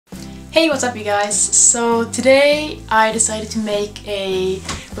Hey, what's up you guys? So today I decided to make a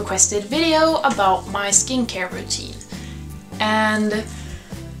requested video about my skincare routine. And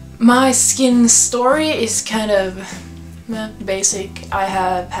my skin story is kind of basic. I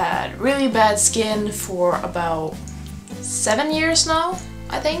have had really bad skin for about 7 years now,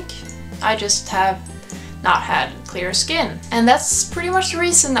 I think. I just have not had clear skin. And that's pretty much the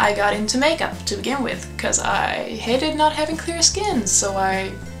reason I got into makeup to begin with, because I hated not having clear skin, so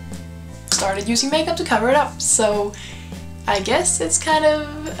I started using makeup to cover it up. So I guess it's kind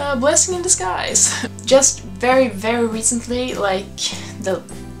of a blessing in disguise. Just very recently, like the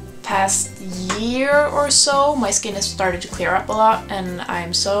past year or so, my skin has started to clear up a lot, and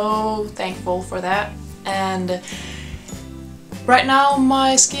I'm so thankful for that. And right now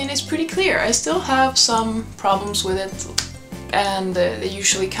my skin is pretty clear. I still have some problems with it, and they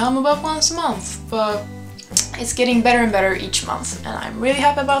usually come about once a month, but it's getting better and better each month, and I'm really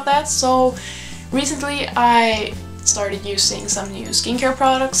happy about that. So recently I started using some new skincare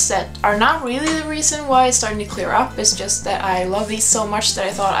products that are not really the reason why it's starting to clear up. It's just that I love these so much that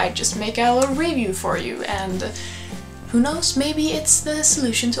I thought I'd just make a little review for you, and who knows, maybe it's the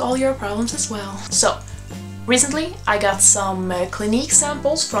solution to all your problems as well. So recently I got some Clinique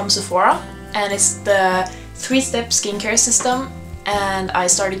samples from Sephora, and it's the 3-step skincare system, and I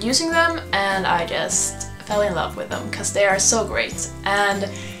started using them and I just fell in love with them because they are so great. And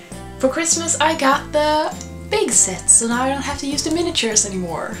for Christmas I got the big set, so now I don't have to use the miniatures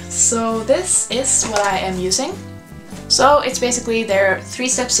anymore. So this is what I am using. So it's basically their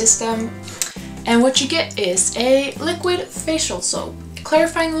 3-step system, and what you get is a liquid facial soap,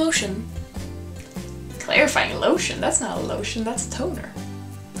 clarifying lotion. Clarifying lotion? That's not a lotion, that's a toner.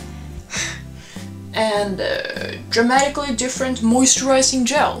 And dramatically different moisturizing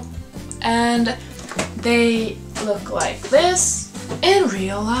gel. And they look like this in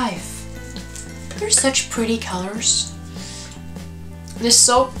real life. They're such pretty colors. This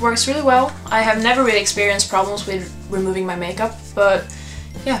soap works really well. I have never really experienced problems with removing my makeup, but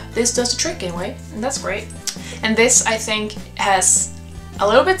yeah, this does the trick anyway, and that's great. And this, I think, has a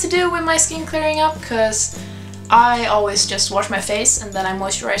little bit to do with my skin clearing up, because I always just wash my face and then I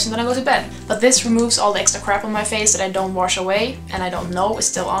moisturize and then I go to bed. But this removes all the extra crap on my face that I don't wash away and I don't know is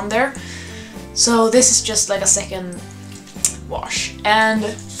still on there. So this is just like a second wash. And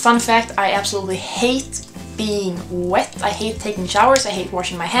fun fact, I absolutely hate being wet. I hate taking showers, I hate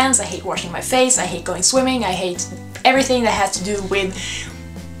washing my hands, I hate washing my face, I hate going swimming, I hate everything that has to do with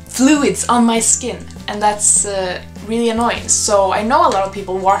fluids on my skin. And that's really annoying. So I know a lot of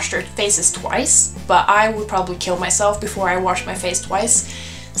people wash their faces twice, but I would probably kill myself before I wash my face twice.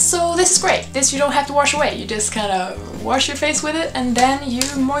 So this is great. This you don't have to wash away. You just kind of wash your face with it and then you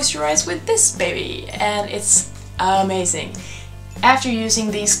moisturize with this baby. And it's amazing. After using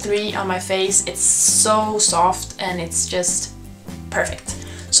these 3 on my face, it's so soft and it's just perfect.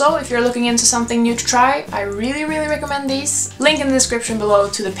 So if you're looking into something new to try, I really recommend these. Link in the description below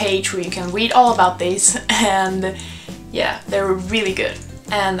to the page where you can read all about these, and yeah, they're really good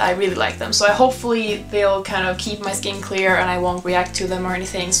and I really like them. So hopefully they'll kind of keep my skin clear and I won't react to them or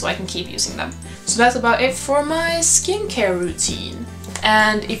anything, so I can keep using them. So that's about it for my skincare routine.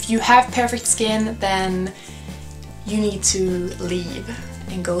 And if you have perfect skin, then you need to leave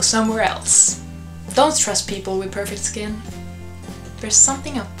and go somewhere else. Don't trust people with perfect skin. There's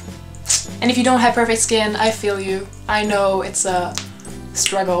something up. And if you don't have perfect skin, I feel you. I know it's a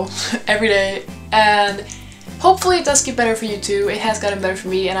struggle every day, and hopefully it does get better for you too. It has gotten better for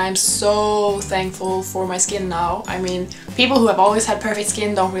me, and I'm so thankful for my skin now. I mean, people who have always had perfect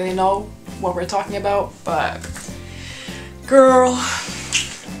skin don't really know what we're talking about, but girl,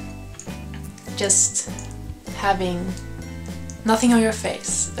 just having nothing on your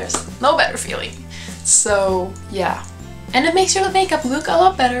face, there's no better feeling. So yeah. And it makes your makeup look a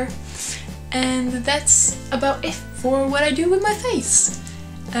lot better. And that's about it for what I do with my face.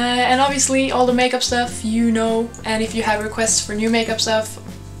 And obviously all the makeup stuff you know, and if you have requests for new makeup stuff,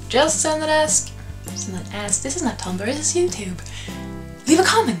 just send an ask. Send an ask. This is not Tumblr, this is YouTube. Leave a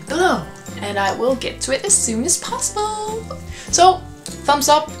comment below and I will get to it as soon as possible. So thumbs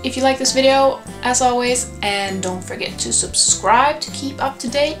up if you like this video, as always, and don't forget to subscribe to keep up to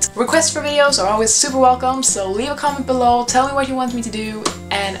date. Requests for videos are always super welcome, so leave a comment below, tell me what you want me to do,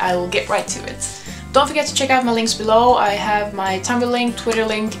 and I will get right to it. Don't forget to check out my links below. I have my Tumblr link, Twitter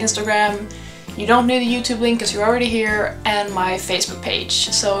link, Instagram. You don't need a YouTube link because you're already here, and my Facebook page.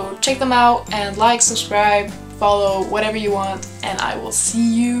 So check them out and like, subscribe, follow, whatever you want, and I will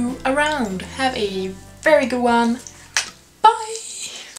see you around. Have a very good one.